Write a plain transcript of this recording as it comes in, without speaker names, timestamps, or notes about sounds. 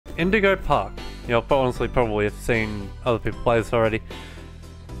Indigo Park. You know, honestly, probably have seen other people play this already.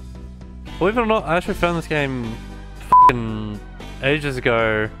 Believe it or not, I actually found this game f***ing ages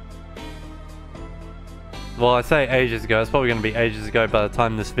ago. Well, I say ages ago, it's probably going to be ages ago by the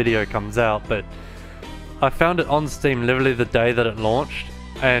time this video comes out, but I found it on Steam literally the day that it launched,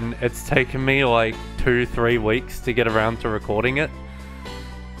 and it's taken me like 2-3 weeks to get around to recording it.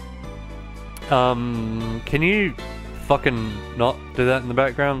 Can you fucking not do that in the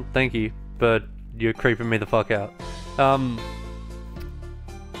background? Thank you, but you're creeping me the fuck out.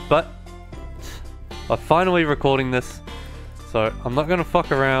 But I'm finally recording this, so I'm not gonna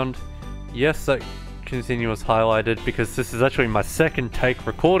fuck around. Yes, that continuous highlighted because this is actually my second take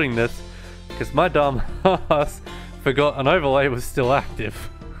recording this because my dumb ass forgot an overlay was still active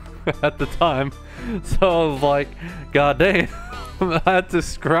at the time, so I was like, god damn. I had to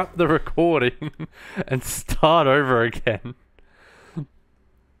scrap the recording and start over again.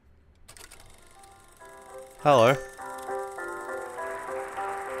 Hello.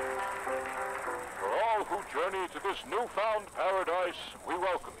 For all who journey to this newfound paradise, we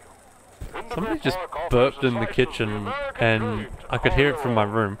welcome you. Somebody just burped in the kitchen and I could hear it from my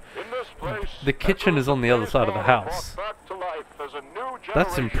room. The kitchen is on the other side of the house.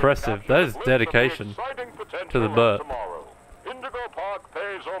 That's impressive. That is dedication to the burp. Indigo Park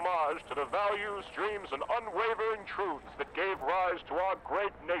pays homage to the values, dreams, and unwavering truths that gave rise to our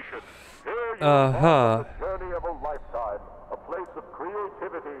great nation. Here you find the journey of a lifetime, a place of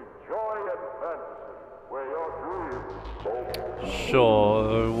creativity, joy, and fantasy, where your dreams...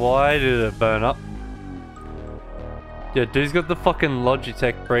 Sure, why did it burn up? Yeah, dude's got the fucking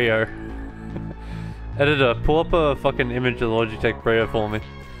Logitech Brio. Editor, pull up a fucking image of the Logitech Brio for me.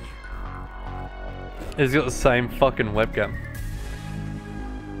 He's got the same fucking webcam.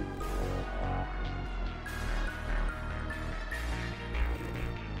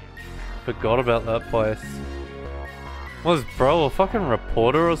 Forgot about that place. Was bro a fucking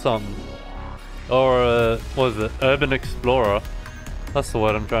reporter or something? Or what is it? Urban explorer. That's the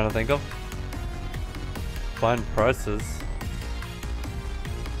word I'm trying to think of. Find prices.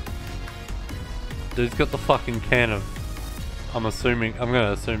 Dude's got the fucking can of, I'm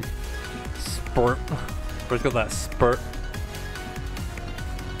gonna assume Spurt. Or he's got that spurt.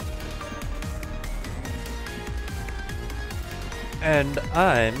 And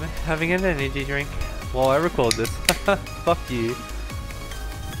I'm having an energy drink while I record this. Fuck you.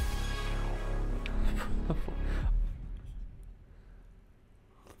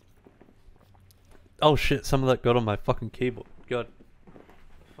 Oh shit, some of that got on my fucking keyboard. God.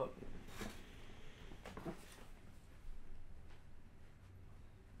 Fuck.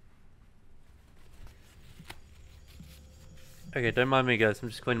 Okay, don't mind me guys, I'm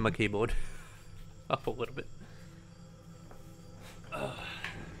just cleaning my keyboard up a little bit.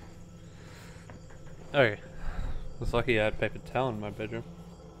 Okay. Looks like I had paper towel in my bedroom.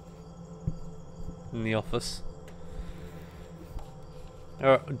 In the office.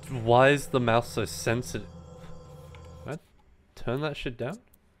 Why is the mouse so sensitive? Can I turn that shit down?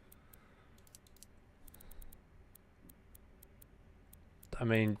 I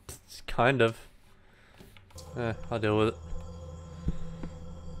mean, it's kind of. I'll deal with it.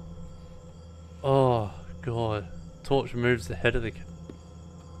 Oh, God. Torch moves the head of the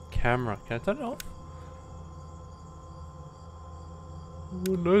camera. Can I turn it off?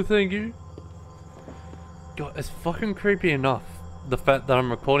 Oh, no thank you. God, it's fucking creepy enough. The fact that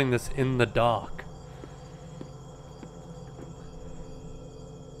I'm recording this in the dark.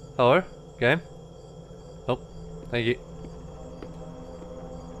 Hello? Game? Oh, thank you.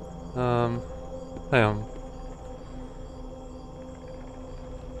 Hang on.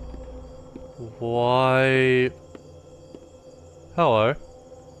 Why? Hello?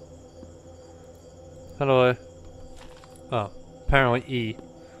 How do I? Oh, apparently E.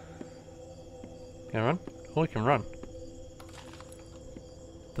 Can I run? Oh, we can run.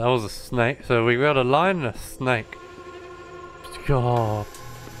 That was a snake. So we got a lion and a snake. God.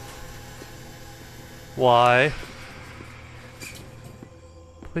 Why?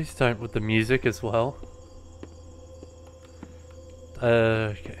 Please don't with the music as well.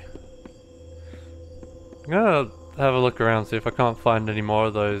 Okay. I'm gonna have a look around, see if I can't find any more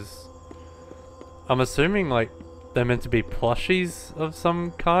of those. I'm assuming like they're meant to be plushies of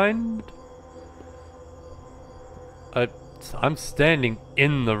some kind. I'm standing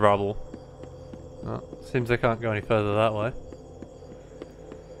in the rubble. Oh, seems I can't go any further that way.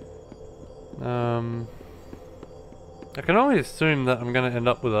 I can only assume that I'm gonna end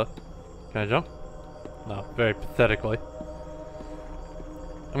up with a... Can I jump? No, very pathetically.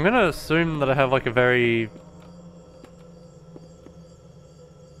 I'm gonna assume that I have like a very...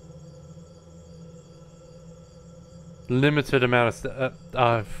 limited amount of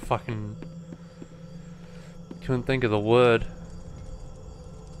I fucking couldn't think of the word.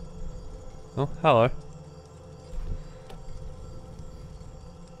 Oh, hello.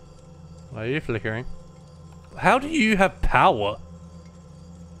 Why are you flickering? How do you have power?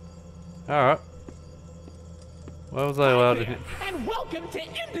 Alright. Why was I allowed to... And welcome to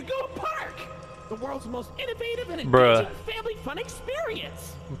Indigo Park! The world's most innovative and Bruh. engaging family fun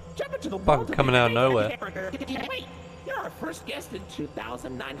experience! Jump into the Fucking world of coming out of nowhere. Wait, you're our first guest in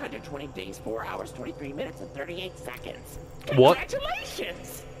 2,920 days, 4 hours, 23 minutes, and 38 seconds. What?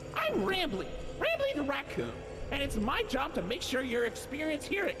 Congratulations! I'm Rambly the raccoon. And it's my job to make sure your experience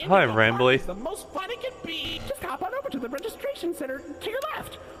here at Indigo Hi, Park Rambly. is the most fun it can be. Just hop on over to the registration center to your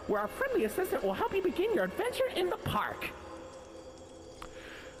left, where our friendly assistant will help you begin your adventure in the park.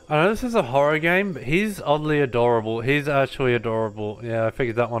 I know this is a horror game, but he's oddly adorable. He's actually adorable. Yeah, I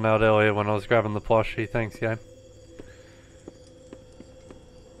figured that one out earlier when I was grabbing the plushie. Thanks, game.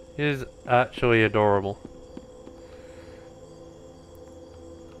 He's actually adorable.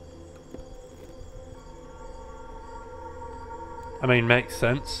 I mean, makes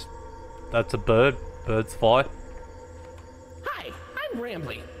sense. That's a bird. Birds fly. Hi, I'm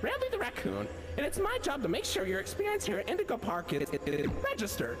Rambly the raccoon, and it's my job to make sure your experience here at Indigo Park is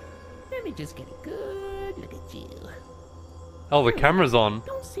registered. Let me just get a good look at you. Oh, the camera's on.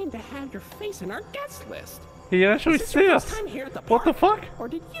 Don't seem to have your face in our guest list. He can actually Is this see your us. first time here at the What the park, fuck? Or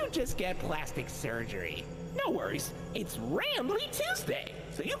did you just get plastic surgery? No worries, it's Rambly Tuesday,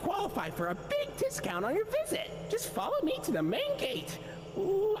 so you qualify for a big discount on your visit. Just follow me to the main gate.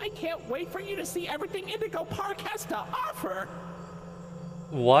 Ooh, I can't wait for you to see everything Indigo Park has to offer.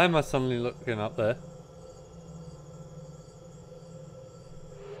 Why am I suddenly looking up there?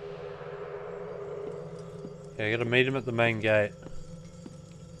 Okay, I gotta meet him at the main gate.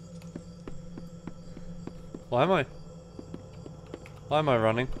 Why am I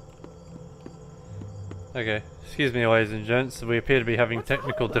running? Okay, excuse me ladies and gents, we appear to be having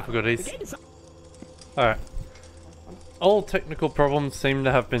technical difficulties. Alright. All technical problems seem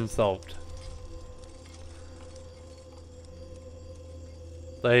to have been solved.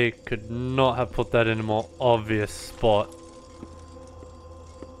 They could not have put that in a more obvious spot.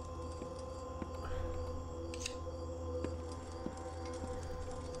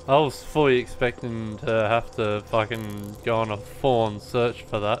 I was fully expecting to have to fucking go on a full-on search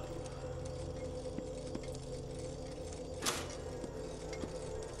for that.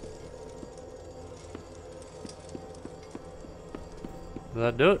 Did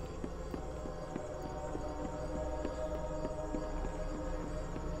that do it?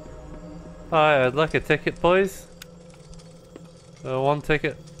 Hi, I'd like a ticket, please. One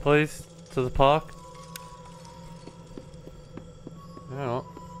ticket, please, to the park. Yeah.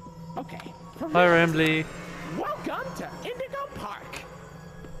 Okay. Hi, Rambly. Welcome to Indigo Park.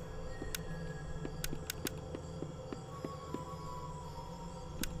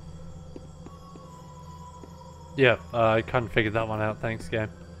 Yeah, I kind of figured that one out. Thanks, game.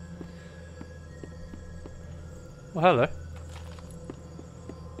 Well, hello.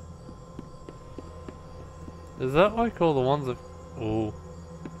 Is that like all the ones I've... Ooh.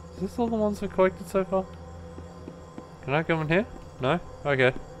 Is this all the ones I've collected so far? Can I come in here? No?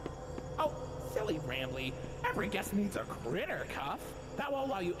 Okay. Oh, silly Rambly. Every guest needs a critter cuff. That will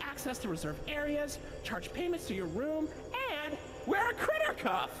allow you access to reserved areas, charge payments to your room, and wear a critter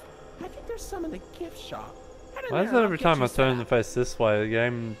cuff. I think there's some in the gift shop. Head in Why is there it and every I'll get time you I set turn the up. face this way, the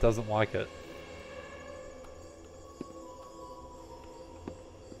game doesn't like it?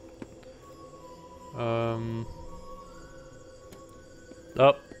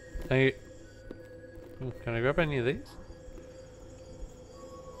 Oh, thank you. Ooh, can I grab any of these?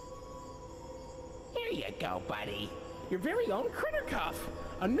 Here you go, buddy. Your very own critter cuff.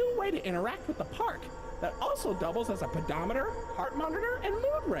 A new way to interact with the park that also doubles as a pedometer, heart monitor, and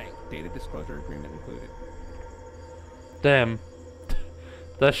mood ring. Data disclosure agreement included. Damn.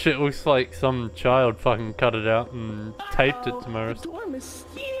 That shit looks like some child fucking cut it out and taped it to my The wrist. door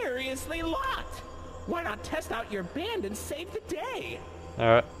mysteriously locked. Why not test out your band and save the day?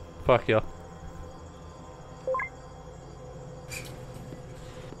 Alright, fuck ya.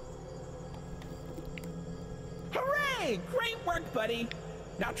 Hooray! Great work, buddy.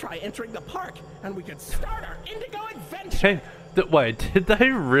 Now try entering the park, and we can start our Indigo adventure. Hey, wait, did they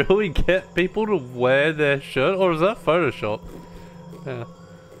really get people to wear their shirt, or is that Photoshop? Yeah.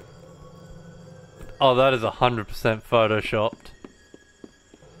 Oh, that is 100% Photoshopped.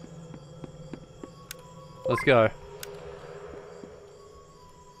 Let's go.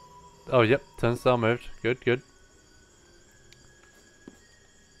 Oh, yep, turnstile moved. Good, good.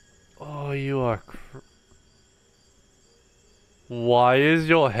 Oh, you are Why is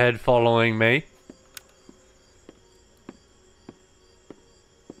your head following me?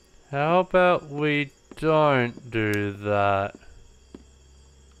 How about we don't do that?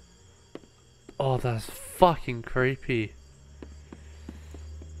 Oh, that's fucking creepy.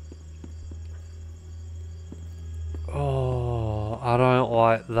 Oh, I don't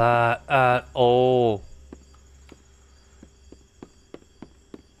like that at all.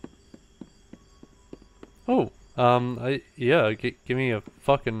 Oh, yeah, give me a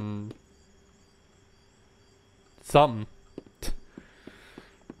fucking something.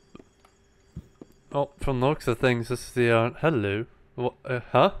 Oh, from the looks of things, this is the, hello. What,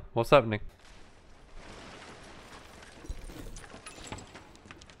 huh? What's happening?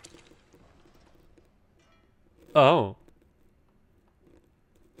 Oh.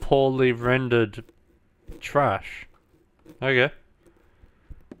 Poorly rendered trash. Okay.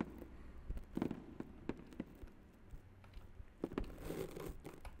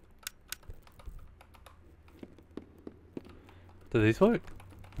 Do these work?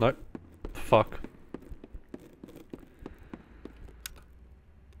 Nope. Fuck.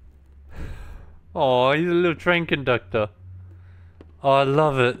 Oh, he's a little train conductor. Oh, I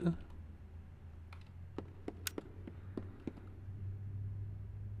love it.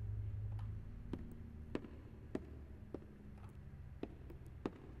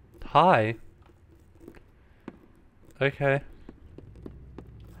 Hi. Okay.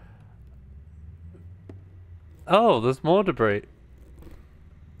 Oh, there's more debris.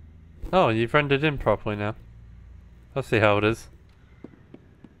 Oh, you've rendered in properly now. I'll see how it is.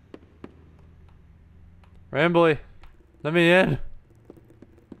 Rambly, let me in.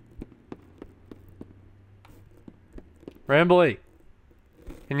 Rambly,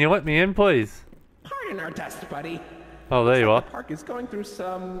 can you let me in, please? Pardon our dust, buddy. Oh, there you are. The park is going through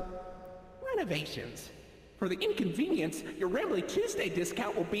some renovations. For the inconvenience, your Rambly Tuesday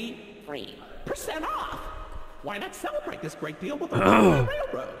discount will be 3% off. Why not celebrate this great deal with a Rambly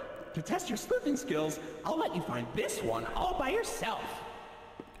Railroad? To test your sleuthing skills, I'll let you find this one all by yourself.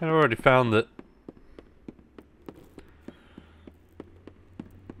 I already found it.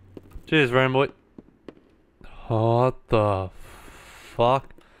 Cheers, Rambly. What the fuck?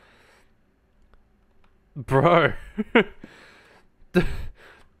 Bro.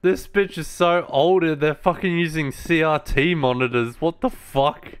 This bitch is so older, they're fucking using CRT monitors. What the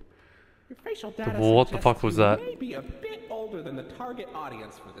fuck? Your facial data What the fuck was that? May be a bit older than the target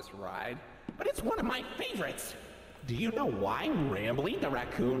audience for this ride, but it's one of my favorites. Do you know why Rambly the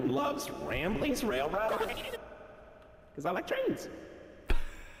raccoon loves Rambly's Railroad? Because I like trains.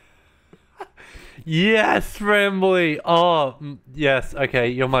 Yes, Rambly! Oh, yes, okay,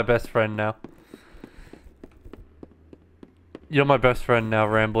 you're my best friend now. You're my best friend now,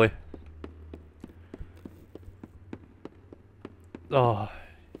 Rambly. Oh,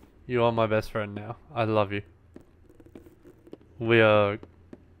 you are my best friend now. I love you. We are...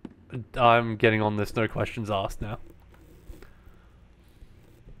 I'm getting on this no questions asked now.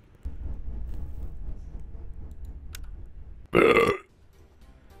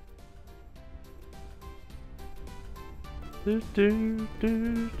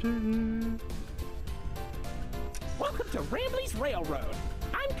 Welcome to Rambly's Railroad.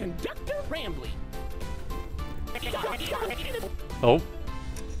 I'm Conductor Rambly. Oh.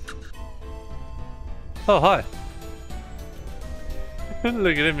 Oh, hi.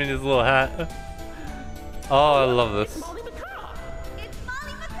 Look at him in his little hat. Oh, I love this. It's Molly McCaw.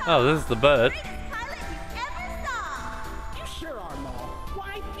 Oh, this is the bird. Greatest pilot you ever saw. You sure are, Mo.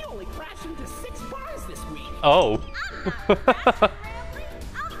 Why, you only crashed into 6 bars this week. Oh. I'm not crashing, Rambly.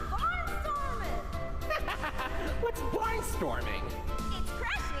 I'm barnstorming. What's barnstorming? It's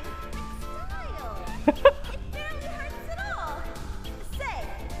crashing with style. It barely hurts at all. Say,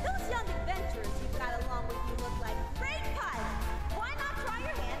 those young adventurers you've got along with you look like great pilots. Why not try your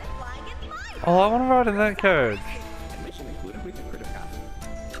hand at flying in my Oh, I want to ride in that carriage. Admission included with the critic copy.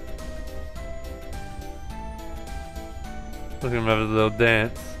 Look at him have a little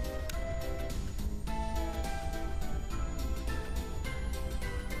dance.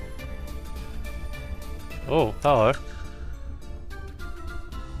 Oh, hello.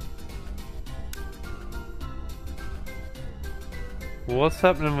 What's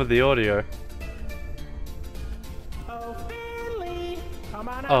happening with the audio? Oh, Finley, come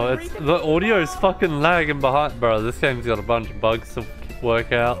on out Oh, and it's read the audio is fucking lagging behind, bro. This game's got a bunch of bugs to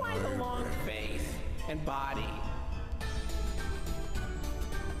work out. Quite a long face and body.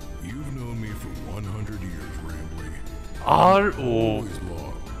 You've known me for 100 years, Rambly. Oh, Always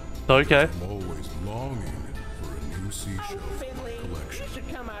long. okay. I'm always longing for a new seashell Oh, Finley, collection. you should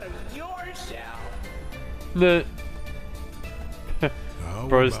come out of your shell. The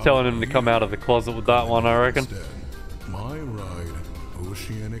Bro's about telling him to come you? out of the closet with that one, I reckon. Instead, my ride,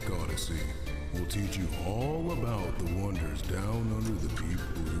 Oceanic Odyssey, will teach you all about the wonders down under the deep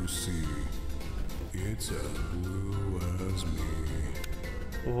blue sea. It's as blue as me.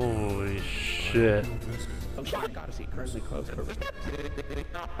 Holy shit. Oceanic Odyssey currently closed for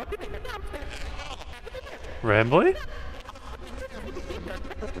Rambly?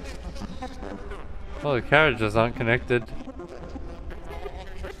 Oh, the carriages aren't connected.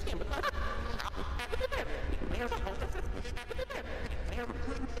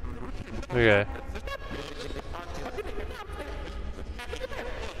 Okay.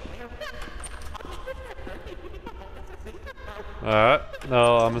 Alright.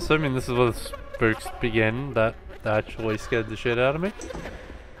 No, I'm assuming this is where the spooks begin. That actually scared the shit out of me.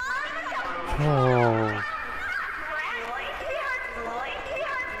 Oh.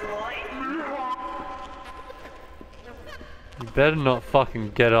 You better not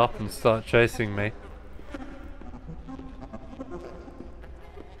fucking get up and start chasing me.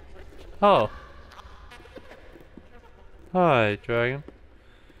 Oh. Hi, dragon.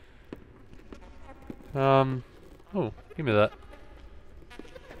 Oh, give me that.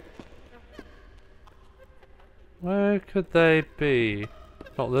 Where could they be?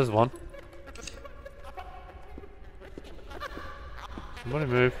 Not this one. Somebody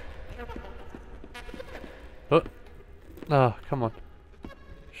move. Oh. Oh, come on.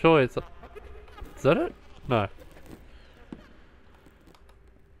 Surely it's a... Is that it? No.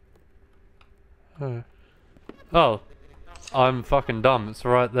 Oh. I'm fucking dumb. It's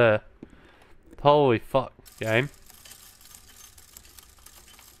right there. Holy fuck, game.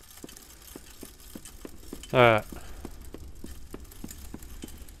 Alright.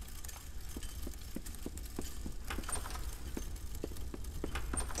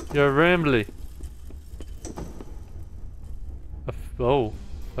 You're Rambly. Oh,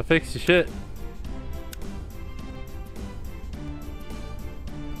 I fixed your shit.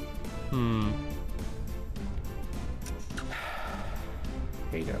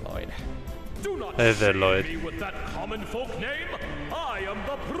 Hey there, Lloyd. Do not Hey there, shame Lloyd. me with that common folk name. I am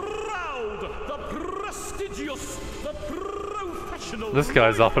the proud, the prestigious, the professional. This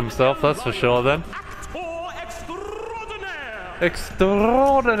guy's up himself, that's for sure then. Actor extraordinaire.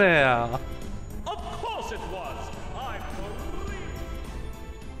 Extraordinaire! Of course it was.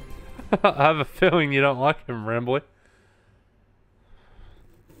 I'm I have a feeling you don't like him, Rambly.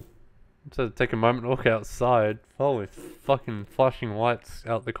 So take a moment to look outside. Holy fucking flashing lights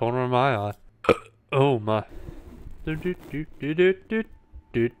out the corner of my eye. Oh my. Do do do do do do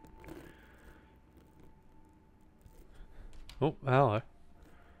do. Oh, hello.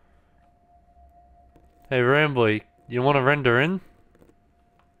 Hey Rambly, you want to render in?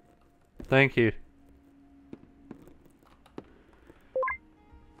 Thank you.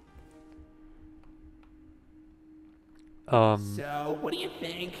 So, what do you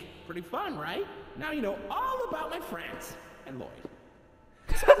think? Pretty fun, right? Now you know all about my friends. And Lloyd.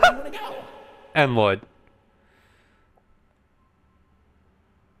 So, where do you want to go? And Lloyd.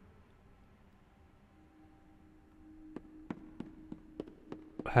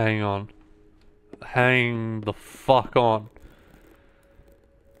 Hang on. Hang the fuck on.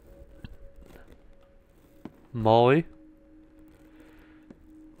 Molly?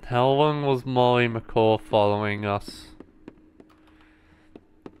 How long was Molly McCaw following us?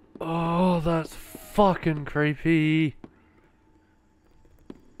 Oh, that's fucking creepy.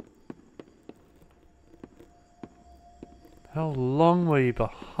 How long were you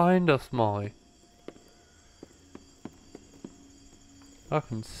behind us, Molly?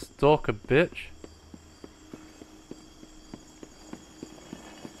 Fucking stalk a bitch.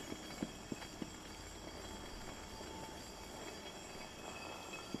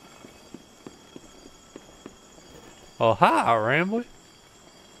 Oh, hi, Rambly.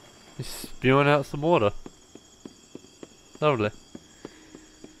 He's spewing out some water. Lovely.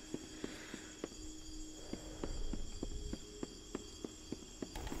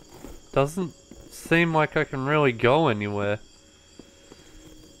 Doesn't seem like I can really go anywhere.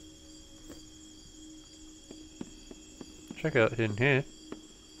 Check out in here.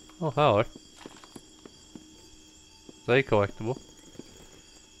 Oh, hello. Is they collectible?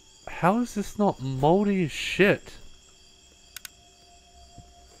 How is this not moldy as shit?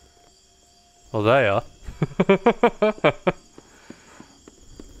 Well, they are.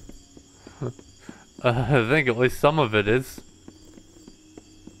 I think at least some of it is.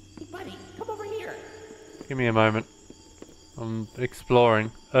 Hey, buddy, come over here. Give me a moment. I'm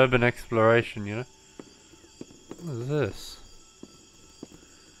exploring. Urban exploration, you know? What is this?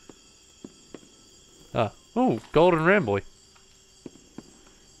 Ah. Oh, Golden Rambly.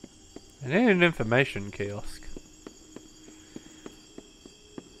 need an information kiosk.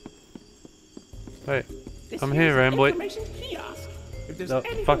 Wait, This I'm is here, an Rambly. information kiosk. If there's No,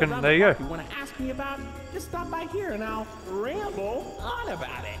 anything fucking- around there the you park go. you want to ask me about, just stop by here and I'll ramble on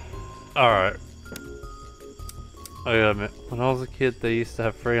about it. Alright. I gotta admit, when I was a kid, they used to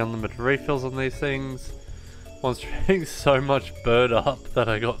have free unlimited refills on these things. I was drinking so much bird up that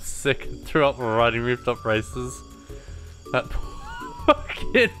I got sick and threw up riding rooftop races. That poor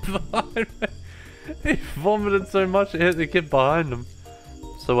kid behind me, he vomited so much it hit the kid behind him.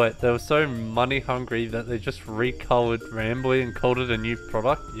 So wait, they were so money hungry that they just recolored Rambly and called it a new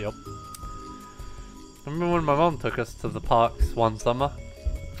product? Yep. I remember when my mom took us to the parks one summer.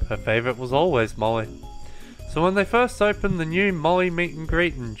 Her favourite was always Molly. So when they first opened the new Molly meet and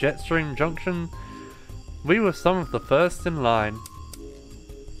greet in Jetstream Junction, we were some of the first in line.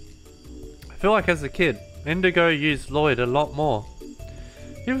 I feel like as a kid, Indigo used Lloyd a lot more.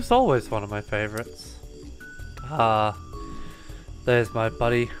 He was always one of my favourites. Ah, there's my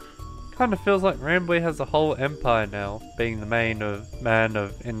buddy. Kinda feels like Rambly has a whole empire now, being the man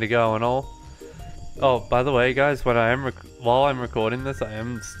of Indigo and all. Oh, by the way guys, while I'm recording this, I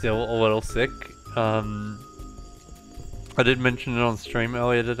am still a little sick. I did mention it on stream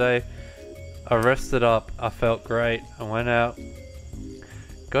earlier today. I rested up, I felt great, I went out,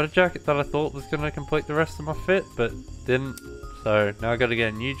 got a jacket that I thought was going to complete the rest of my fit, but didn't, so now I got to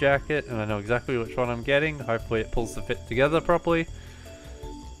get a new jacket, and I know exactly which one I'm getting. Hopefully it pulls the fit together properly.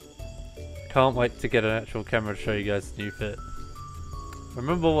 Can't wait to get an actual camera to show you guys the new fit.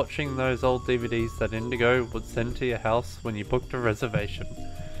 Remember watching those old DVDs that Indigo would send to your house when you booked a reservation?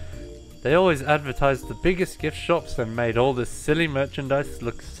 They always advertised the biggest gift shops and made all this silly merchandise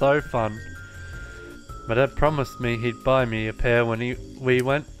look so fun. My dad promised me he'd buy me a pair when we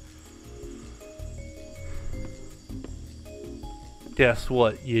went. Guess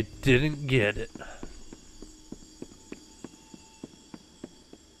what? You didn't get it.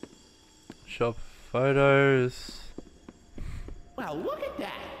 Shop photos. Well, look at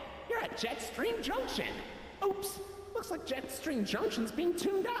that. You're at Jetstream Junction. Oops. Looks like Jetstream Junction's being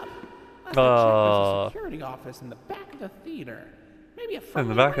tuned up. Last I checked, there's a security office in the back of the theater. Maybe a In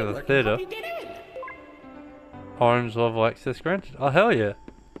the back of the wrangler can theater? help you get in. Orange level access granted. Oh hell yeah.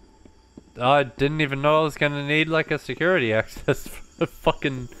 I didn't even know I was gonna need like a security access for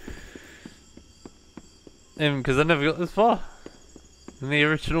fucking... because I never got this far in the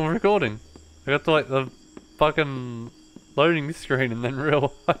original recording. I got to like the fucking loading screen and then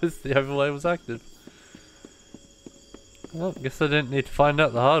realised the overlay was active. Well, guess I didn't need to find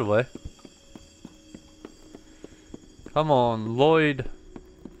out the hard way. Come on, Lloyd.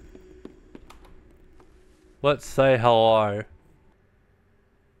 Let's say hello.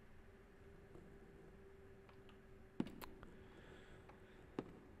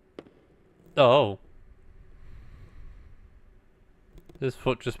 Oh. His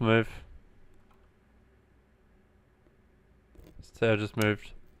foot just moved. His tail just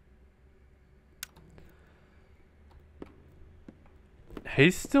moved.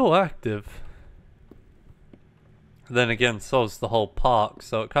 He's still active. Then again, so's the whole park,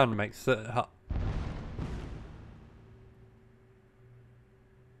 so it kind of makes sense.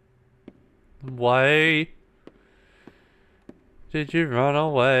 Why did you run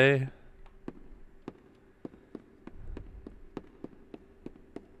away?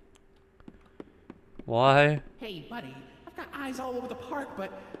 Why? Hey, buddy. I've got eyes all over the park,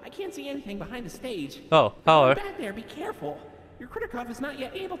 but I can't see anything behind the stage. Oh, hello. Back there, be careful. Your Criticov is not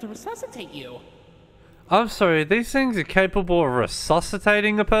yet able to resuscitate you. I'm sorry, these things are capable of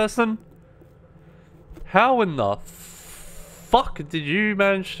resuscitating a person? How in the fuck did you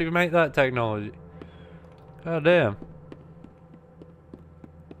manage to make that technology? God damn.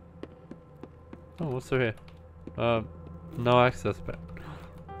 Oh, what's through here? No access back.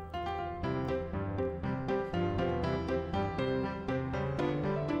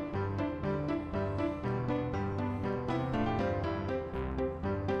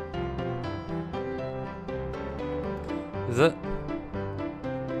 Is it?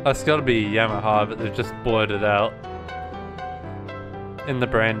 It's gotta be Yamaha, but they've just blurred it out in the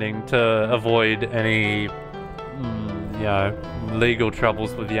branding to avoid any, you know, legal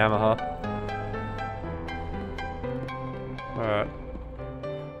troubles with Yamaha. Alright.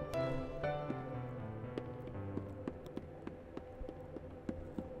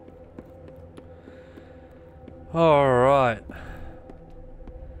 Alright.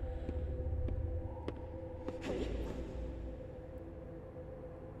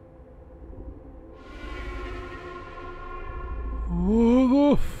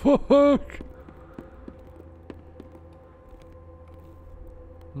 What the fuck?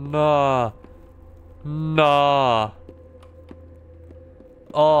 Nah. Nah.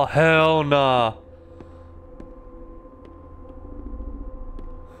 Oh, hell nah.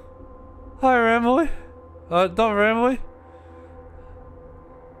 Hi, Ramley. Not Ramley.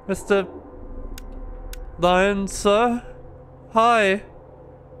 Mr. Lion, sir. Hi.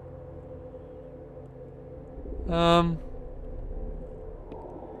 I'm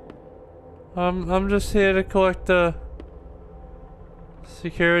just here to collect the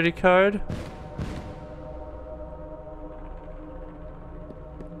security card.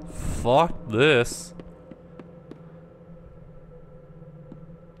 Fuck this.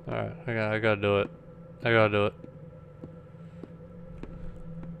 Alright, I gotta do it. I gotta do it.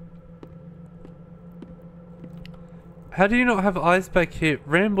 How do you not have eyes back here?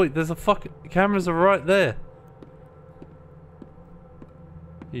 Rambly, there's a fucking... cameras are right there.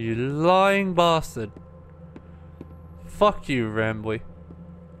 You lying bastard. Fuck you, Rambly.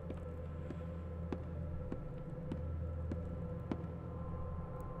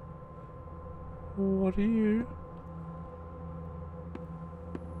 What are you?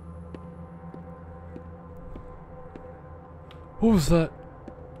 What was that?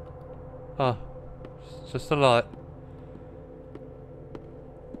 Ah, it's just a light.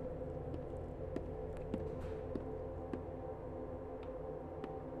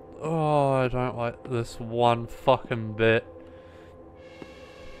 Oh, I don't like this one fucking bit.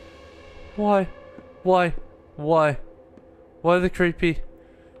 Why? Why? Why? Why the creepy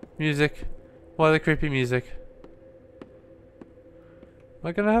music? Why the creepy music? Am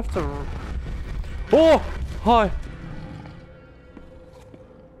I gonna have to... Oh! Hi!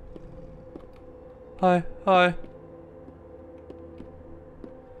 Hi, hi.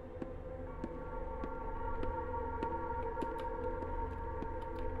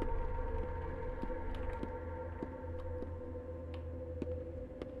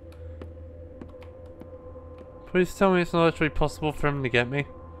 Please tell me it's not actually possible for him to get me.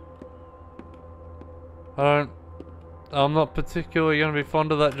 I'm not particularly gonna be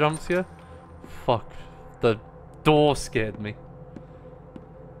fond of that jump scare. Fuck. The door scared me.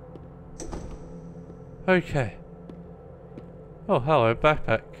 Okay. Oh, hello,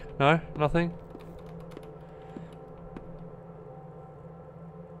 backpack. No, nothing?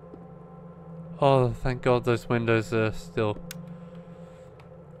 Oh, thank God those windows are still...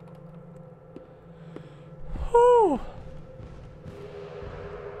 Whew.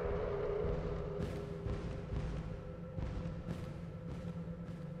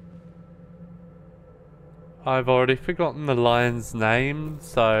 I've already forgotten the lion's name,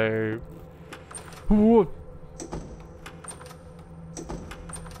 so... Ooh.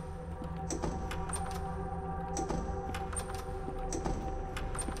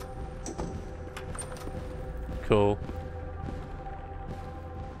 Cool.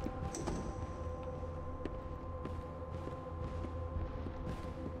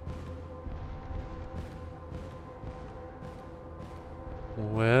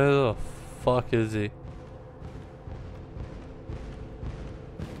 Where the fuck is he?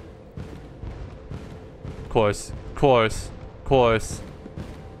 Course.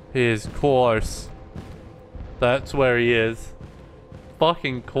 He is course. That's where he is.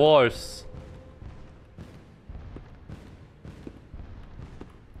 Fucking course.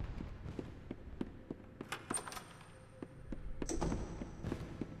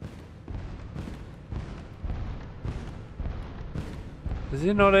 Is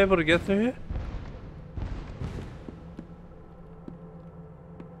he not able to get through here?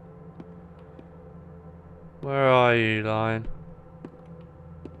 Where are you, lion?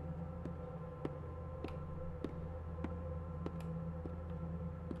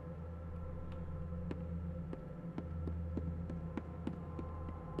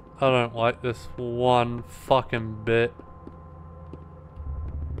 I don't like this one fucking bit.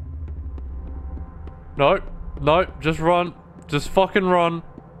 Nope, nope, just run. Just fucking run.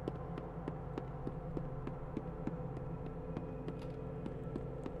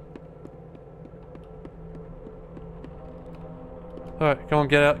 Alright, come on,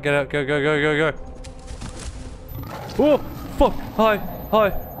 get out, go, go. Oh, fuck, hi.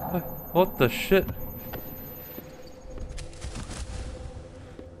 What the shit?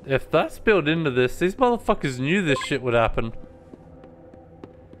 If that's built into this, these motherfuckers knew this shit would happen.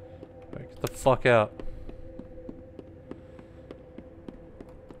 Right, get the fuck out.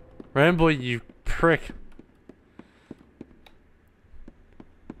 Rambo, you prick.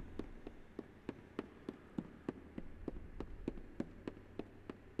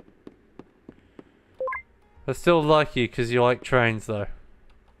 I still like you because you like trains though.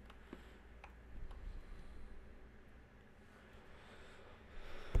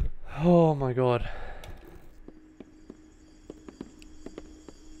 Oh my god.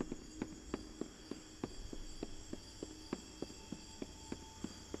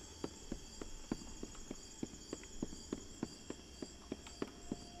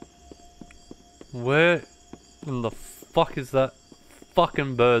 Where in the fuck is that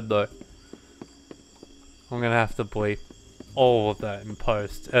fucking bird though? I'm gonna have to bleep all of that in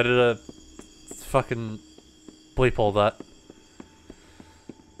post. Editor, fucking bleep all that.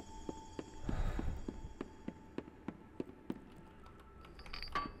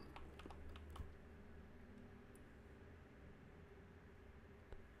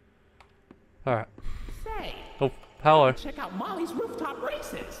 Alright. Say, Oh, hello. check out Molly's rooftop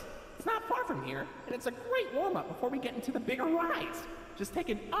races. It's not far from here, and it's a great warm-up before we get into the bigger rides. Just take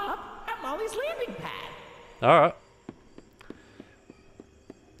an up at Molly's landing pad. Alright.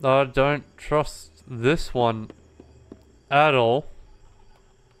 I don't trust this one at all.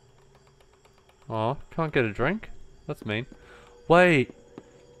 Oh, can't get a drink? That's mean. Wait.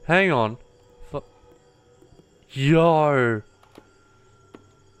 Hang on. Yo.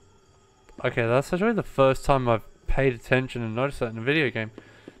 Okay, that's actually the first time I've paid attention and noticed that in a video game.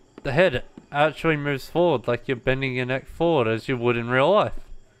 The head actually moves forward like you're bending your neck forward as you would in real life.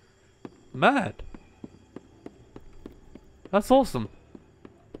 Mad. That's awesome.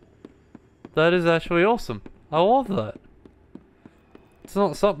 That is actually awesome. I love that. It's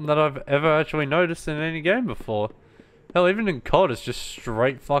not something that I've ever actually noticed in any game before. Hell, even in COD it's just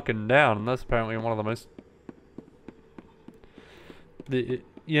straight fucking down, and that's apparently one of the most...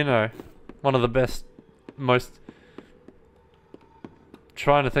 you know, one of the best, most...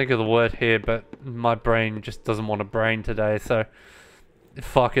 Trying to think of the word here, but my brain just doesn't want a brain today, so...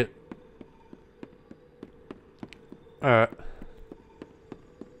 Fuck it. Alright.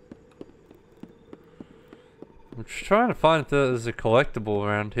 I'm just trying to find if there's a collectible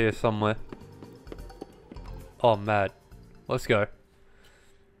around here somewhere. Oh, mad. Let's go.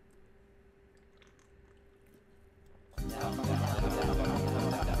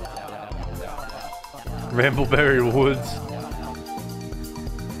 Rambleberry Woods.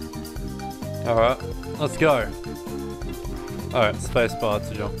 Alright, let's go. Alright, spacebar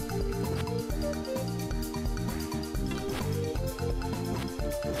to jump.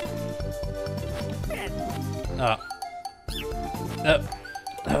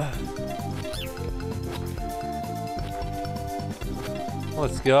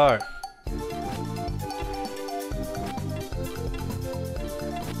 Let's go.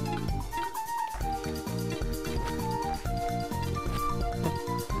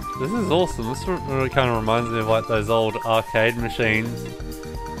 This is awesome. This really kind of reminds me of like those old arcade machines.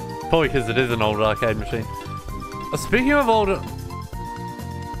 Probably because it is an old arcade machine. Speaking of old...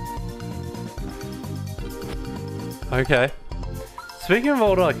 Okay. Speaking of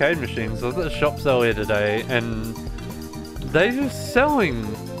old arcade machines, I was at the shops earlier today and they're just selling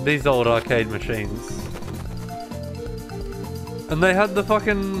these old arcade machines. And they had the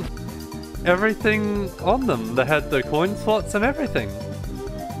fucking everything on them. They had the coin slots and everything.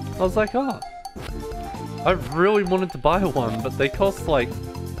 I was like, oh. I really wanted to buy one, but they cost like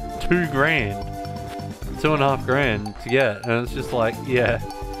 $2 grand. $2.5 grand to get. And it's just like, yeah.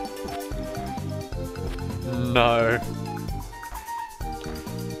 No.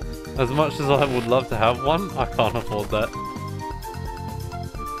 As much as I would love to have one, I can't afford that.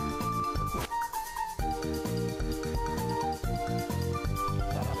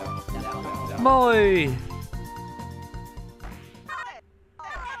 Molly!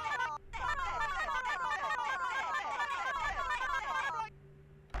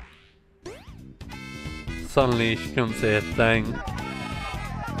 Suddenly she couldn't say a thing.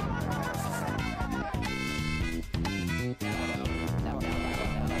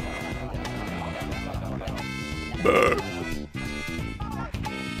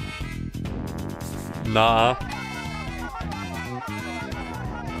 Nah.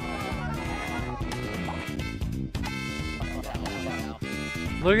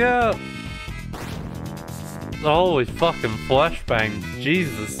 Look out! Holy fucking flashbang,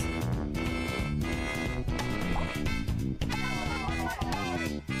 Jesus.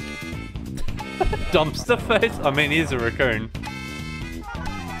 Dumpster face? I mean, he's a raccoon.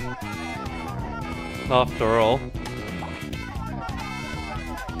 After all.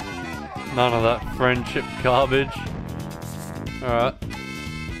 None of that friendship garbage. Alright.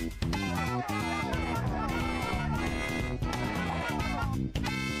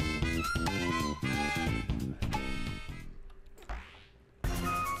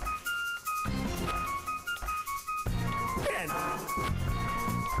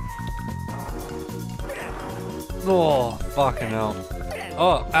 Oh, fucking hell.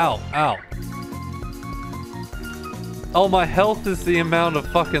 Oh, ow, ow. Oh, my health is the amount of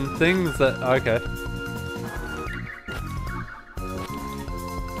fucking things that... Okay.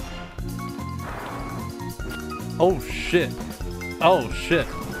 Oh, shit. Oh, shit.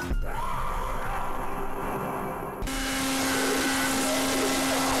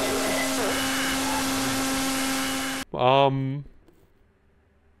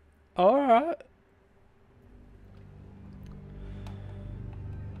 Alright.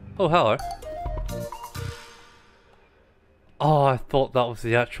 Oh, hello. Oh, I thought that was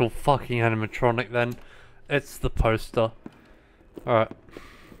the actual fucking animatronic then. It's the poster. Alright.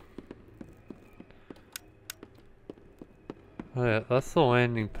 Oh yeah, that's the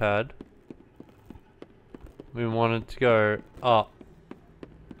landing pad. We wanted to go up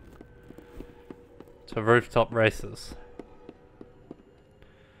to rooftop races.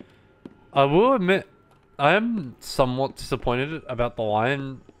 I will admit, I am somewhat disappointed about the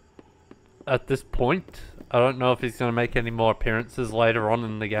lion at this point. I don't know if he's going to make any more appearances later on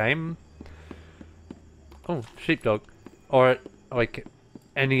in the game. Oh, sheepdog. Or, like,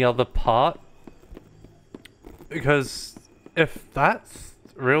 any other part. Because if that's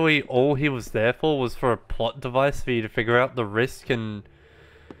really all he was there for, was for a plot device for you to figure out the risk and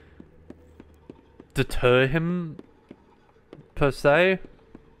deter him, per se,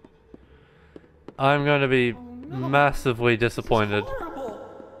 I'm going to be massively disappointed.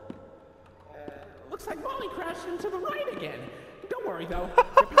 Looks like Molly crashed into the ride again. Don't worry though,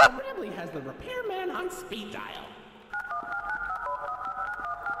 Repair Ramley has the repairman on speed dial.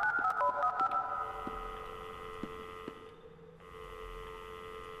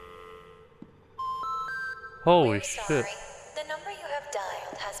 Holy We're shit. sorry. The number you have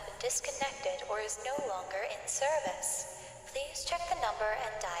dialed has been disconnected or is no longer in service. Please check the number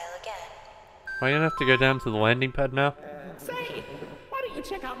and dial again. Am I gonna have to go down to the landing pad now? Say, why don't you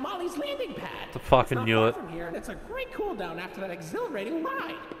check out Molly's landing pad? I fucking It's not knew far it. from here, and it's a great cool down after that exhilarating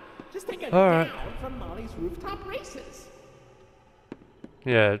ride. Just take a Alright. down from Molly's rooftop races.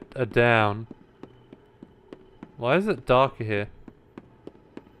 Yeah, a down. Why is it darker here?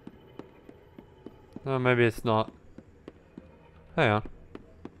 Oh, maybe it's not. Hang on.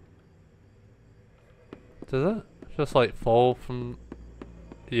 Does it just like fall from...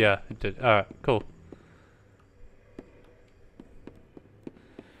 Yeah, it did. Alright, cool.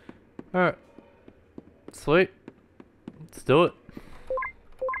 Alright. Sweet. Let's do it.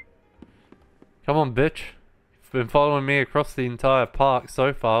 Come on, bitch. You've been following me across the entire park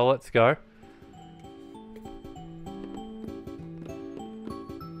so far. Let's go.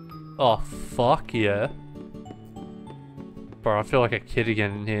 Oh, fuck yeah. Bro, I feel like a kid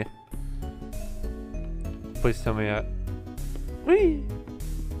again in here. Please tell me that. Whee!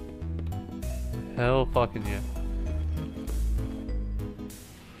 Hell fucking yeah.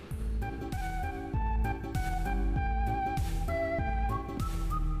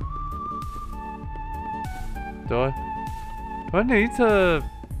 Do I need to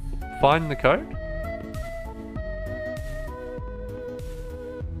find the code?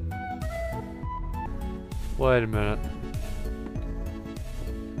 Wait a minute.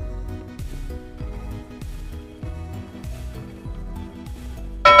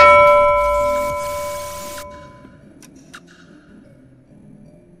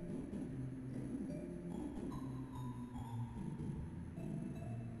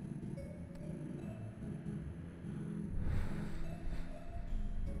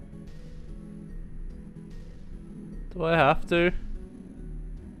 Do I have to?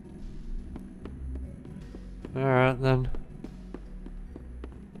 Alright then.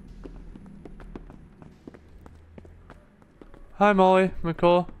 Hi Molly,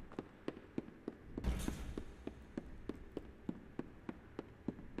 McCall.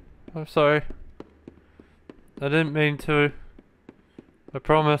 I'm sorry. I didn't mean to. I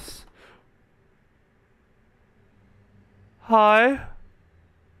promise. Hi.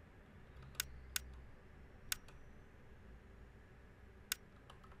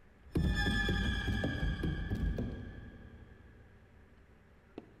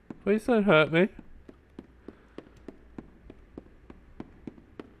 Please don't hurt me.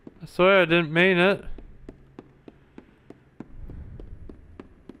 I swear I didn't mean it.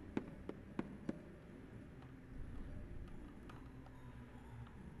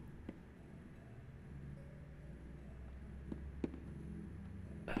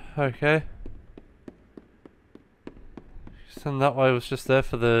 Okay. And that way was just there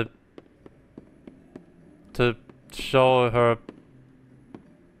for the... to show her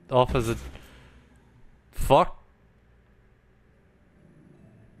off as a... Fuck.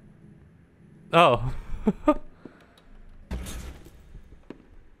 Oh.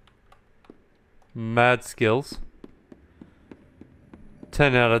 Mad skills.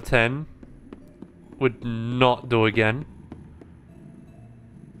 10 out of 10. Would not do again.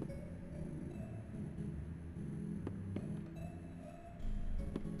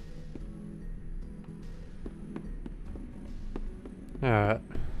 Alright.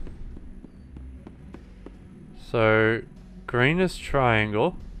 So, green is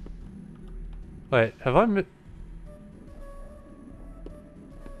triangle. Wait, have I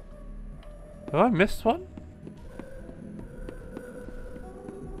missed one?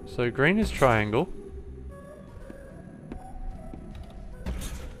 So green is triangle.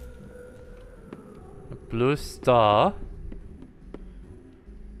 A blue star.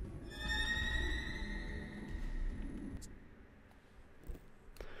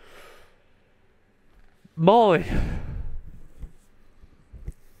 Molly!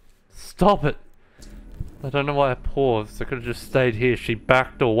 Stop it! I don't know why I paused. I could have just stayed here. She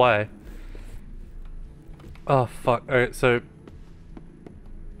backed away. Oh fuck. Alright, so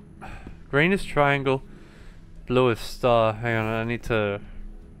green is triangle, blue is star. Hang on, I need to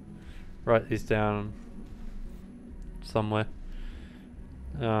write these down somewhere.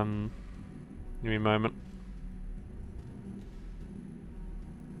 Give me a moment.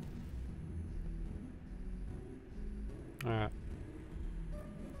 Alright.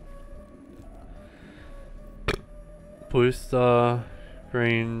 Blue star,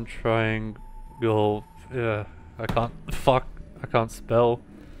 green triangle. Yeah, I can't spell.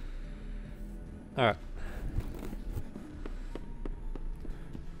 Alright.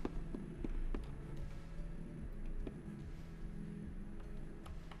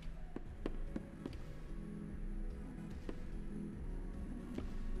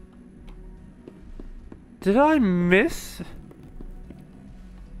 Did I miss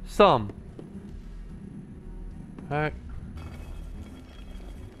some? Alright.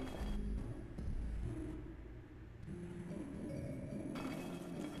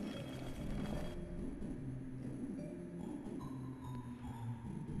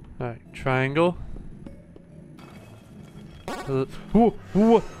 Alright, triangle.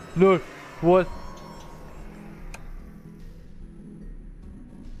 Whoa, no, what?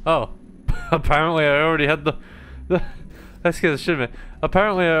 Oh, apparently I already had the that scared the shit of me.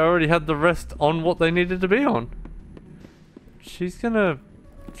 Apparently I already had the rest on what they needed to be on. She's gonna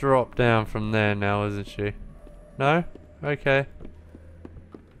drop down from there now, isn't she? No? Okay.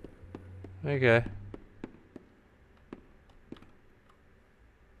 Okay.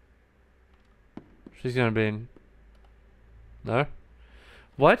 She's gonna be in... No?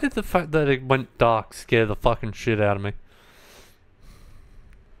 Why did the fact that it went dark scare the fucking shit out of me?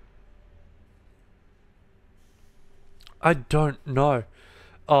 I don't know.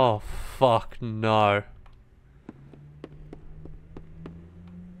 Oh, fuck no.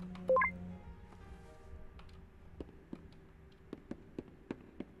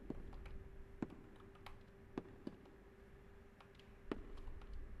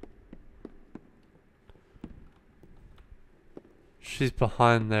 She's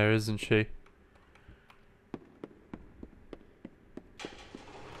behind there, isn't she?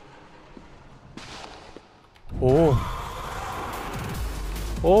 Oh.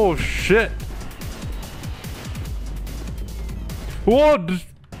 Oh shit. What?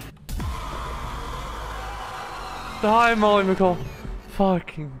 Die, Molly McCall.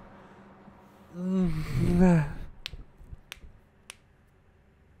 Fucking.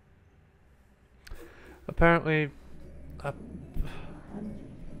 Apparently.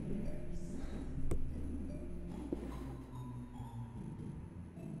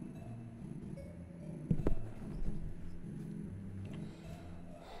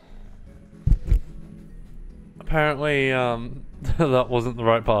 Apparently, that wasn't the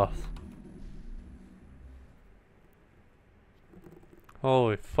right path.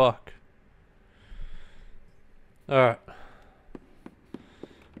 Holy fuck. Alright.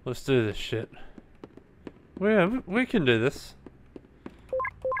 Let's do this shit. We can do this.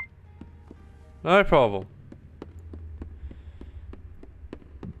 No problem.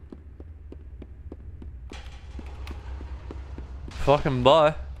 Fucking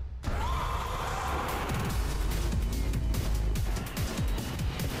bye.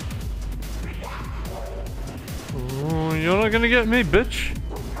 You're not gonna get me, bitch.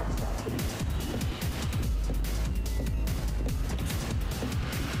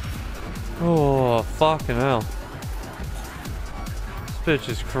 Oh, fucking hell. This bitch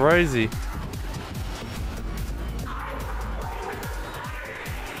is crazy.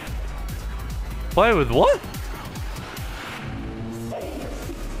 Play with what?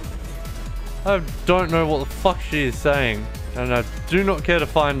 I don't know what the fuck she is saying, and I do not care to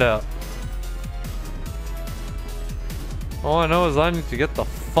find out. All I know is I need to get the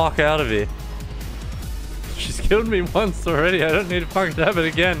fuck out of here. She's killed me once already. I don't need to fucking have it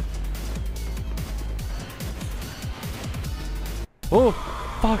again. Oh,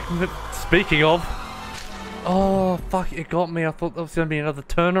 fuck. Speaking of. Oh, fuck. It got me. I thought that was going to be another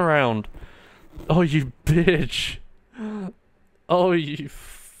turnaround. Oh, you bitch. Oh, you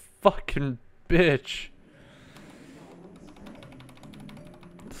fucking bitch.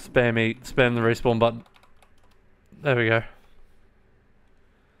 Spam the respawn button. There we go.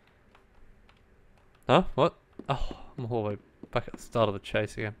 Huh? What? Oh, I'm all the way back at the start of the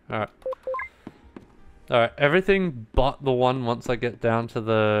chase again. Alright. Alright, everything but the one once I get down to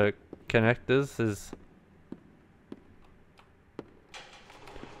the connectors is...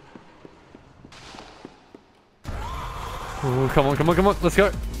 Ooh, come on, come on, come on, let's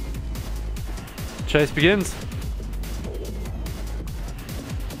go! Chase begins.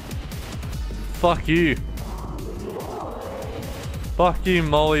 Fuck you. Fuck you,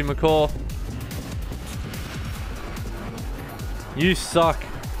 Molly McCaw. You suck.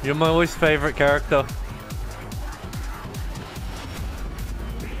 You're my least favorite character.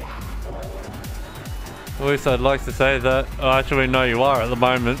 At least I'd like to say that. Oh, actually, no, you are at the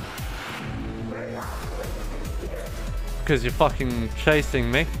moment. Because you're fucking chasing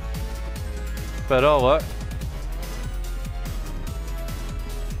me. But oh, what?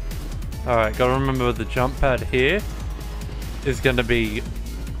 Alright, gotta remember the jump pad here is gonna be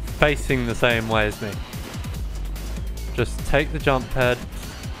facing the same way as me. Just take the jump pad.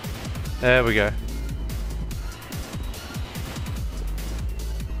 There we go.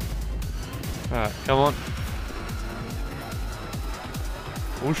 Alright, come on.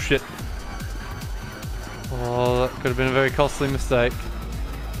 Oh shit. Oh, that could have been a very costly mistake.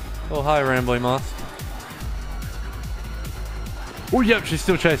 Oh, hi, Rambling Mask. Oh, yep, she's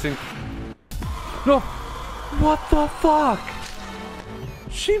still chasing. No! What the fuck?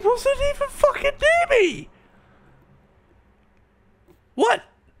 She wasn't even fucking near me! What?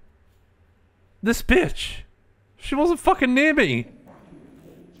 This bitch. She wasn't fucking near me.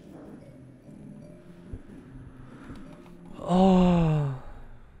 Oh.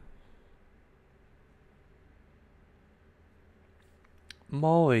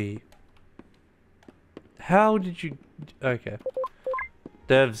 Molly. How did you... Okay.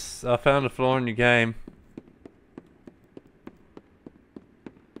 Devs, I found a flaw in your game.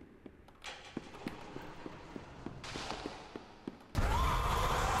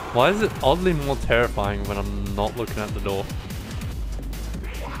 Why is it oddly more terrifying when I'm not looking at the door?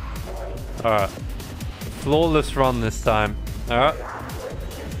 Alright. Flawless run this time. Alright.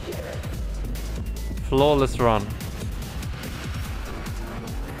 Flawless run.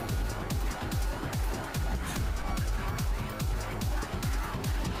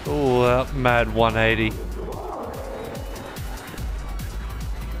 Oh, that mad 180.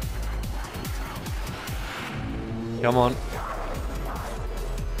 Come on.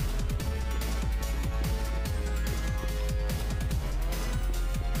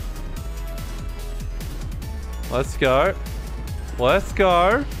 Let's go. Let's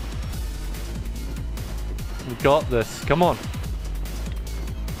go. We got this. Come on.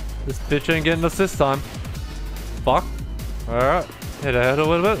 This bitch ain't getting us this time. Fuck. Alright. Hit ahead a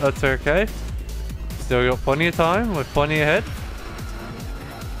little bit. That's okay. Still got plenty of time. We're plenty ahead.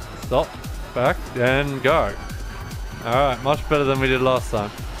 Stop. Back. And go. Alright. Much better than we did last time.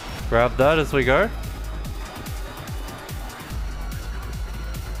 Grab that as we go.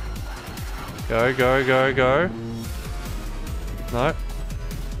 Go, go, go, go. No.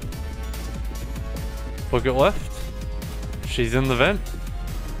 Look at left. She's in the vent.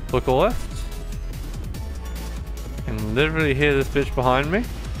 Look at left. I can literally hear this bitch behind me.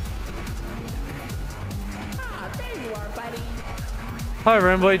 Ah, there you are, buddy. Hi,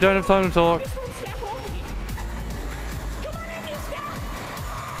 Rambo. Don't have time to talk. Just one step over here. Come on in, you step.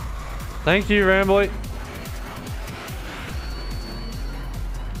 Thank you, Ramboy.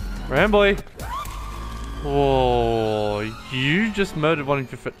 Ramboy. Whoa, you just murdered one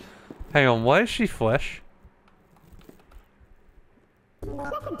of your friends. Hang on, why is she flesh?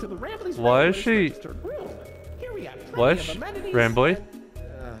 Welcome to the Rambley's Why is she... Here we have Why is plenty she... of amenities. Ramboy?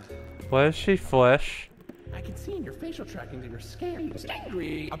 Why is she flesh? I can see in your facial tracking that you're scared,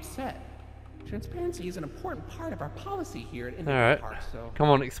 angry, upset. Transparency is an important part of our policy here at Indigo Alright, Park, so... come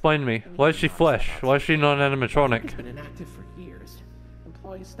on, explain to me. Why is she flesh? Why is she not an It's animatronic? been inactive for years.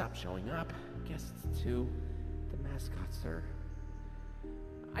 Employees stopped showing up, guests too. The mascots are...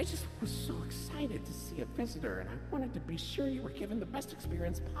 I just was so excited to see a visitor, and I wanted to be sure you were given the best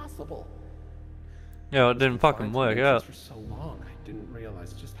experience possible. Yeah, it didn't fucking work out. For so long, I didn't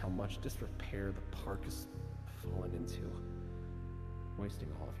realize just how much disrepair the park has fallen into. wasting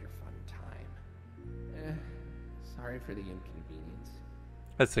all of your fun time. Sorry for the inconvenience.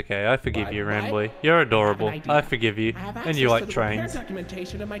 That's okay, I forgive you, But Rambly. You're adorable. I have an idea. I forgive you. I have And you access like to the repair trains.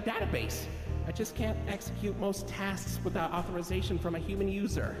 documentation in my database. I just can't execute most tasks without authorization from a human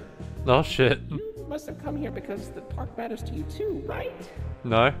user. Oh shit. You must have come here because the park matters to you too, right?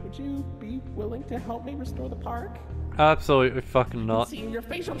 No. Would you be willing to help me restore the park? Absolutely fucking not. Seeing your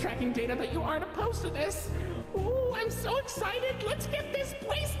facial tracking data that you aren't opposed to this. Ooh, I'm so excited. Let's get this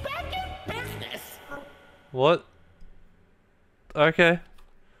place back in business. What? Okay.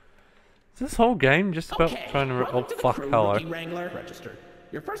 Is this whole game just about trying to... Oh, welcome to the fuck, crew, hello. Rookie Wrangler. Registered.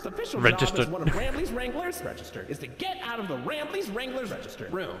 Your first official job Registered. as one of Rambley's Wranglers, registered, is to get out of the Rambley's Wranglers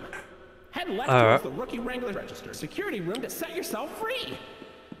registered room. Head left towards the Rookie Wrangler registered security room to set yourself free.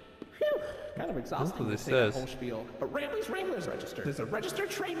 Phew, kind of exhausting what to this say that says. whole spiel. But Rambley's Wranglers registered is a registered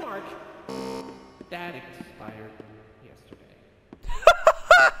trademark that expired yesterday.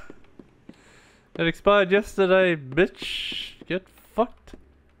 It expired yesterday, bitch. Get fucked.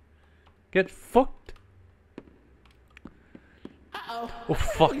 Get fucked. Uh-oh. Oh,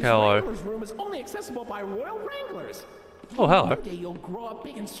 fuck, Rambley's hello. Wranglers room is only accessible by Royal Wranglers. Oh, hello. One day you'll grow up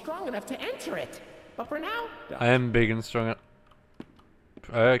big and strong enough to enter it. But for now, I am big and strong.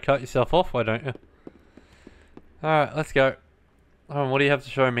 Cut yourself off, why don't you? Alright, let's go. What do you have to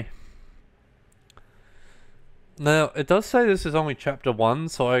show me? Now, it does say this is only chapter 1,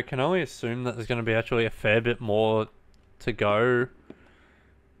 so I can only assume that there's going to be actually a fair bit more to go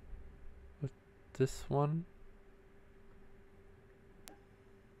with this one.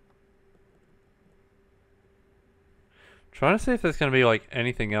 Trying to see if there's going to be like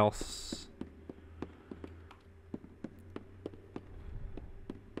anything else.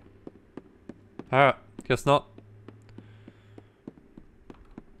 Alright, guess not.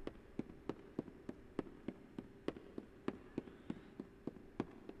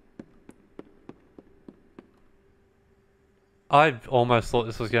 I almost thought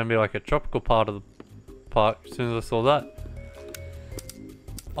this was going to be like a tropical part of the park as soon as I saw that.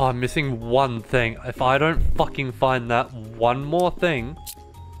 Oh, I'm missing one thing. If I don't fucking find that one more thing...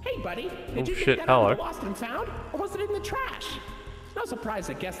 hey buddy, did Oh, you shit, get that out hello. of the lost and found? Or was it in the trash? No surprise,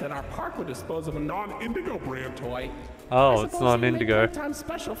 I guess, that our park would dispose of a non-Indigo brand toy. Oh, I it's suppose not you an make Indigo. playtime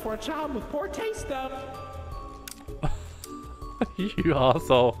special for a child with poor taste, though. You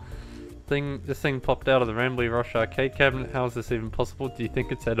asshole. This thing popped out of the Rambley Rush arcade cabinet. How is this even possible? Do you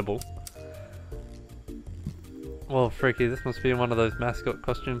think it's edible? Well, freaky, this must be one of those mascot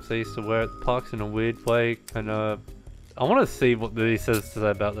costumes they used to wear at the parks in a weird way. And I want to see what he says to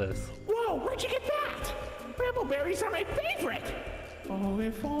say about this. Whoa, where'd you get that? Brambleberries are my favorite. Oh,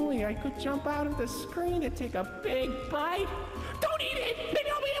 if only I could jump out of the screen to take a big bite. Don't eat it! Maybe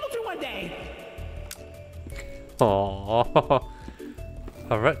I'll be able to one day. Aww.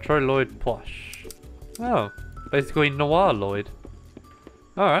 A retro Lloyd plush. Oh, basically Noir Lloyd.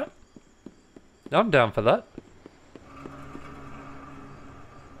 Alright. I'm down for that.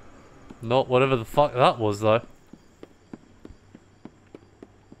 Not whatever the fuck that was, though.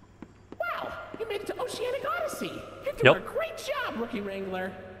 Wow, you made it to Oceanic Odyssey. You're doing Yep. a great job, Rookie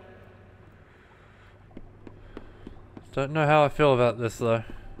Wrangler. Don't know how I feel about this, though.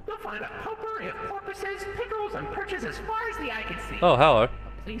 You'll find a potpourri of porpoises, pickles, and perches as far as the eye can see. Oh, hello.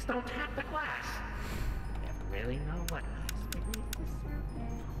 Please don't tap the glass. You never really know what else beneath the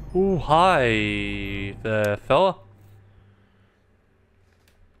surface. Ooh, hi there, fella.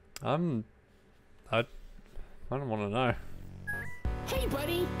 I don't want to know. Hey,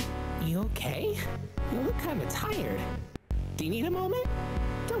 buddy. You okay? You look kind of tired. Do you need a moment?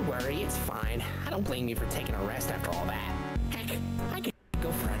 Don't worry, it's fine. I don't blame you for taking a rest after all that. Heck, I could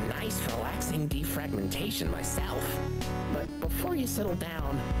go for a nice, relaxing defragmentation myself. But before you settle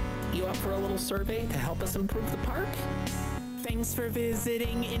down, you up for a little survey to help us improve the park? Thanks for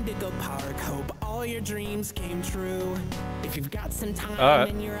visiting Indigo Park. Hope all your dreams came true. If you've got some time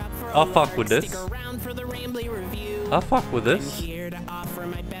and you're up for a I'll fuck lark, with this. stick around for the Rambley review. I'll fuck with this. I'm here to offer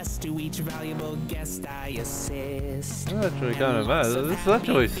my best to each valuable guest I assist. That's actually kind of bad. This is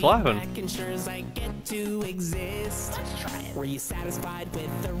actually slapping. Ensures I get to exist. Let's try it. Were you satisfied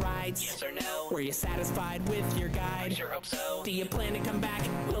with the rides? Yes or no? Were you satisfied with your guide? I sure hope so. Do you plan to come back?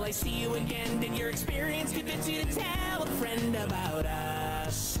 Will I see you again? Did your experience convince you to tell a friend about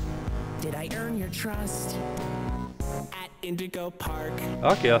us? Did I earn your trust? At Indigo Park,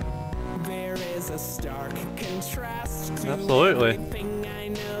 Fuck yeah. there is a stark contrast to Absolutely. everything I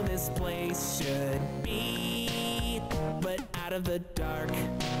know this place should be. But out of the dark,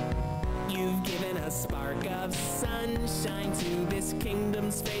 you've given a spark of sunshine to this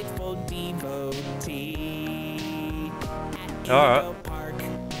kingdom's faithful devotee. At Alright. Park.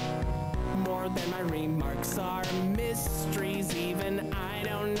 More than my remarks are mysteries, even I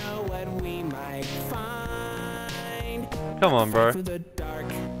don't know what we might find. Come on, bro. Through the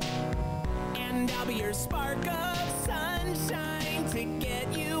dark, and I'll be your spark of sunshine to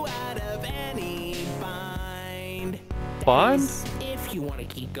get you out of any bind. Bind? If you want to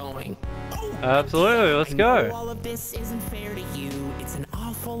keep going. Absolutely, let's go. All of this isn't fair to you. It's an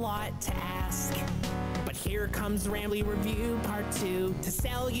awful lot to ask. But here comes Rambly Review Part 2 to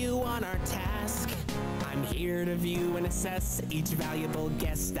sell you on our task. I'm here to view and assess each valuable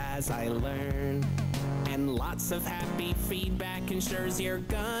guest as I learn. And lots of happy feedback ensures you're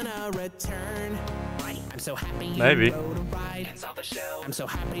gonna return. Right, I'm so happy you rode a ride and saw the show. I'm so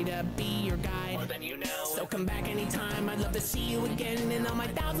happy to be your guide, more than you know. So come back anytime, I'd love to see you again. In all my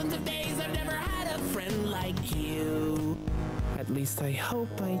thousands of days, I've never had a friend like you. At least I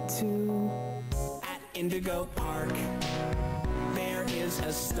hope I do. At Indigo Park, there is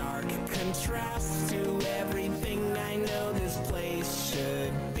a stark contrast to everything I know this place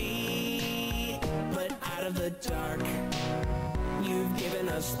should be. But out of the dark, you've given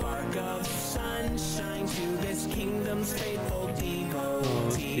a spark of sunshine to this kingdom's faithful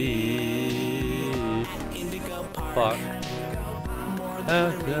devotee. At Indigo Park, more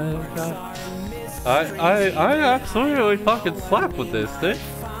than my remarks are mysteries. I absolutely fucking slap with this, dude.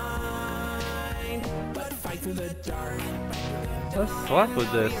 But fight through the dark. I slap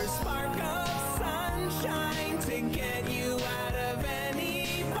with this. Spark of sunshine to get you out of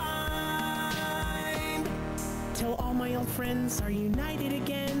any bind. Till all my old friends are united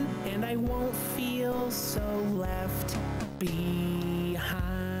again, and I won't feel so left behind.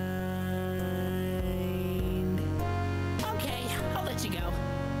 Okay, I'll let you go.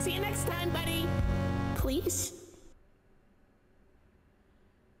 See you next time, buddy. Please.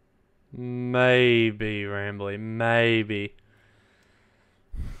 Maybe, Rambly, maybe.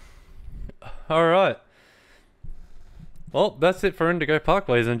 Alright. Well, that's it for Indigo Park,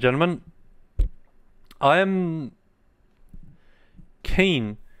 ladies and gentlemen. I am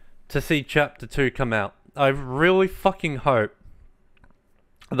keen to see Chapter 2 come out. I really fucking hope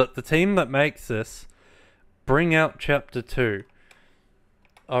that the team that makes this bring out Chapter 2.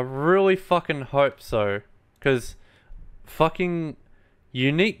 I really fucking hope so. Because fucking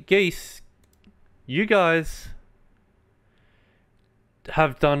Unique Geese, you guys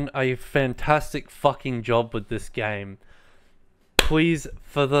have done a fantastic fucking job with this game. Please,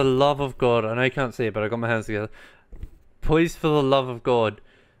 for the love of God, I know you can't see it, but I got my hands together. Please, for the love of God,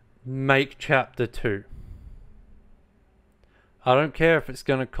 make Chapter 2. I don't care if it's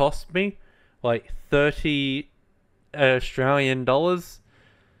gonna cost me like 30 Australian dollars.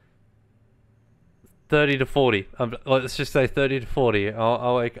 30 to 40. Let's just say 30 to 40.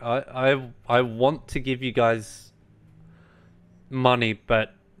 I want to give you guys money,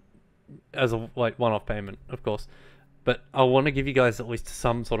 but as a like one-off payment, of course. But I want to give you guys at least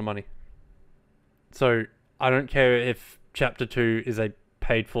some sort of money. So I don't care if Chapter 2 is a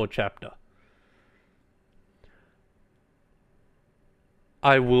paid-for chapter.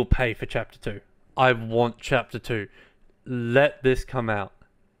 I will pay for Chapter 2. I want Chapter 2. Let this come out.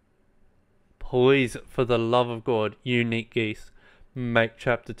 Please, for the love of God, Unique Geese, make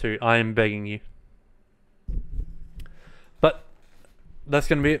Chapter 2. I am begging you. But that's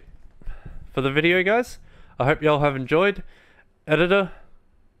going to be it for the video, guys. I hope y'all have enjoyed. Editor,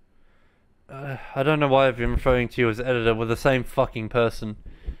 I don't know why I've been referring to you as editor. We're the same fucking person.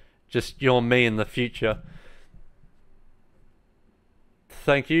 Just you're me in the future.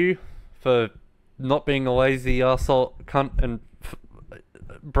 Thank you for not being a lazy arsehole cunt and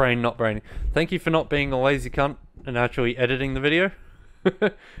brain not braining. Thank you for not being a lazy cunt and actually editing the video.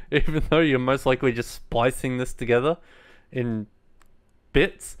 Even though you're most likely just splicing this together in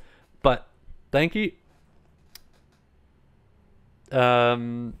bits. But thank you.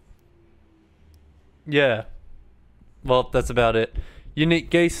 Yeah. Well, that's about it. Unique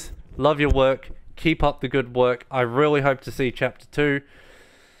Geese, love your work. Keep up the good work. I really hope to see Chapter 2.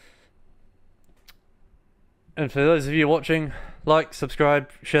 And for those of you watching, like, subscribe,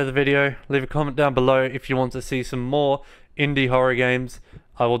 share the video, leave a comment down below if you want to see some more indie horror games.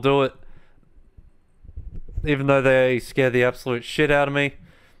 I will do it. Even though they scare the absolute shit out of me.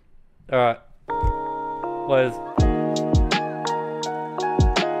 Alright. Laters.